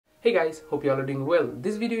Hey guys, hope you all are doing well.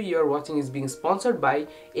 This video you are watching is being sponsored by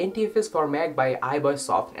NTFS for Mac by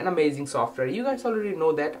iBoySoft, an amazing software. You guys already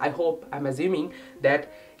know that. I'm assuming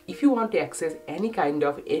that if you want to access any kind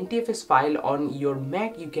of NTFS file on your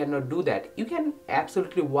Mac, you cannot do that. You can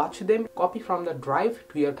absolutely watch them, copy from the drive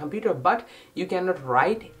to your computer, but you cannot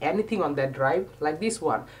write anything on that drive like this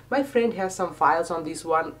one. My friend has some files on this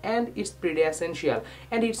one and it's pretty essential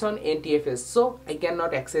and it's on NTFS, so I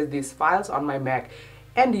cannot access these files on my Mac.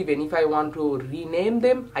 And even if I want to rename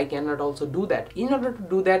them, I cannot also do that. In order to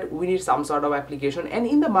do that, we need some sort of application, and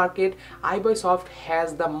in the market iBoySoft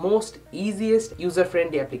has the most easiest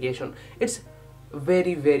user-friendly application. It's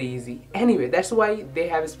very easy. Anyway, that's why they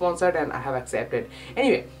have sponsored and I have accepted.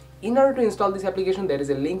 Anyway, in order to install this application, there is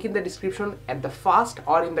a link in the description at the first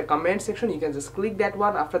or in the comment section. You can just click that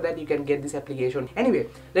one. After that you can get this application. Anyway,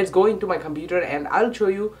 let's go into my computer and I'll show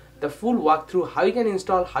you the full walkthrough, how you can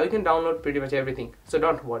install, how you can download, pretty much everything. So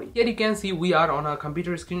don't worry. Here you can see we are on our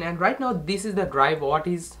computer screen, and right now this is the drive what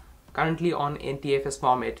is currently on NTFS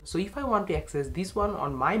format. So if I want to access this one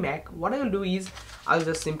on my Mac, what I will do is I'll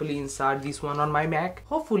just simply insert this one on my Mac.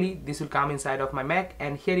 Hopefully this will come inside of my Mac,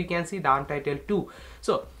 and here you can see the Untitled 2.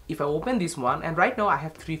 So if I open this one, and right now I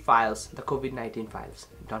have 3 files, the COVID-19 files,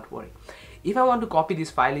 don't worry. If I want to copy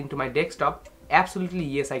this file into my desktop, absolutely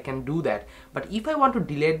yes, I can do that. But if I want to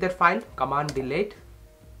delete that file, command delete,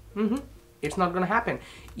 it's not gonna happen.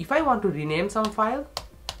 If I want to rename some file,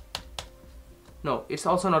 no, it's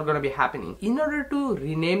also not going to be happening. In order to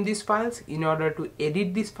rename these files, in order to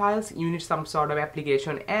edit these files, you need some sort of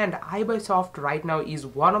application, and iBoySoft right now is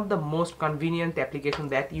one of the most convenient applications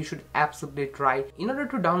that you should absolutely try. In order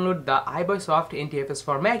to download the iBoySoft NTFS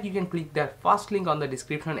for Mac, you can click the first link on the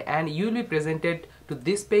description and you will be presented to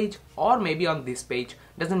this page or maybe on this page.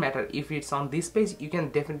 Doesn't matter. If it's on this page, you can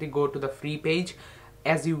definitely go to the free page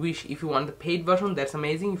as you wish. If you want the paid version, that's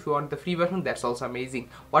amazing. If you want the free version, that's also amazing.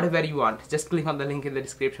 Whatever you want, just click on the link in the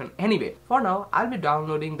description. Anyway, for now I'll be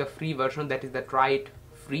downloading the free version, that is the Try It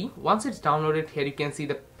Free. Once it's downloaded, here you can see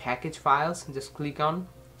the package files. Just click on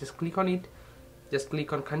it, just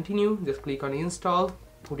click on continue, just click on install,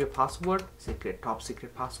 put your password, top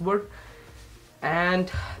secret password,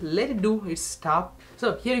 and let it do its stuff.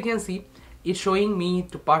 So here you can see it's showing me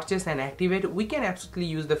to purchase and activate. We can absolutely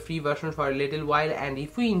use the free version for a little while, and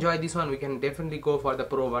if we enjoy this one, we can definitely go for the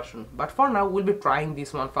pro version. But for now, we'll be trying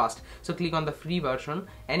this one first. So click on the free version.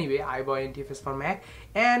 Anyway, iBoy NTFS for Mac.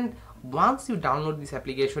 And once you download this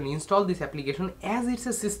application, install this application, as it's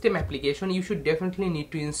a system application, you should definitely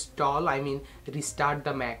need to install, restart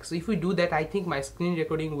the Mac. So if we do that, I think my screen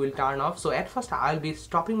recording will turn off. So at first, I'll be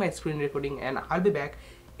stopping my screen recording and I'll be back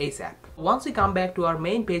ASAP. Once we come back to our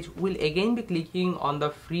main page, we'll again be clicking on the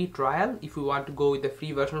free trial if we want to go with the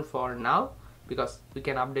free version for now, because we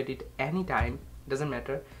can update it anytime, doesn't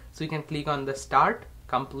matter. So you can click on the start,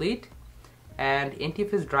 complete, and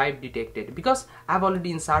NTFS drive detected. Because I've already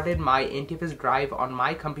inserted my NTFS drive on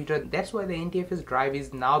my computer, that's why the NTFS drive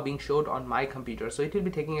is now being showed on my computer. So it will be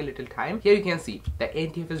taking a little time. Here you can see the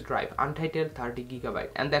NTFS drive, untitled 30 GB,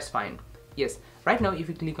 and that's fine. Yes, right now if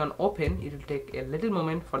you click on open, it will take a little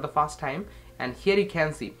moment for the first time, and here you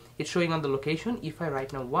can see it's showing on the location. If I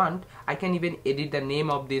right now want, I can even edit the name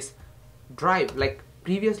of this drive. Like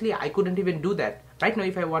previously I couldn't even do that. Right now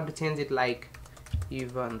if I want to change it like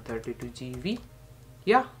even 32 GB,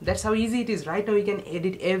 yeah, that's how easy it is. Right now you can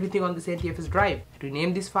edit everything on this NTFS drive.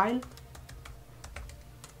 Rename this file.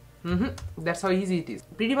 That's how easy it is.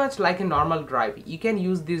 Pretty much like a normal drive. You can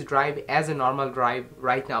use this drive as a normal drive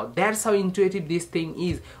right now. That's how intuitive this thing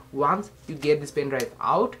is. Once you get this pen drive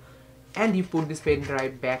out and you put this pen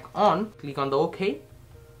drive back on, click on the OK,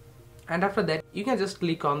 and after that you can just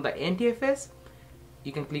click on the NTFS.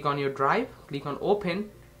 You can click on your drive, click on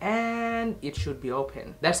open, and it should be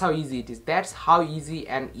open. That's how easy it is. That's how easy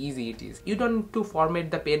it is. You don't need to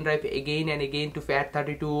format the pen drive again and again to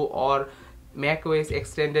FAT32 or macOS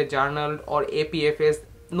extended journal or APFS.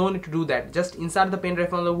 No need to do that. Just insert the pen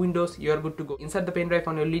drive on the Windows, you are good to go. Insert the pen drive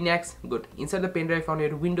on your Linux, good. Insert the pen drive on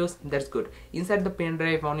your Windows, that's good. Insert the pen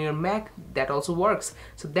drive on your Mac, that also works.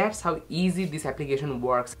 So that's how easy this application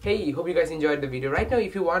works. Hey, hope you guys enjoyed the video. Right now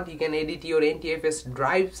if you want, you can edit your NTFS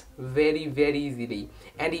drives very easily.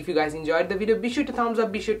 And if you guys enjoyed the video, be sure to thumbs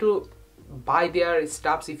up, be sure to buy their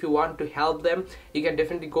stuffs. If you want to help them, you can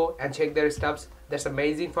definitely go and check their stuffs. That's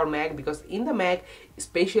amazing for Mac, because in the Mac,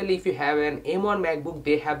 especially if you have an M1 MacBook,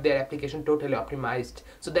 they have their application totally optimized.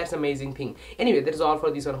 So that's amazing thing. Anyway, that is all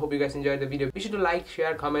for this one. Hope you guys enjoyed the video. Be sure to like,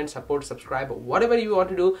 share, comment, support, subscribe, whatever you want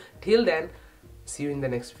to do. Till then, see you in the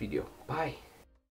next video. Bye.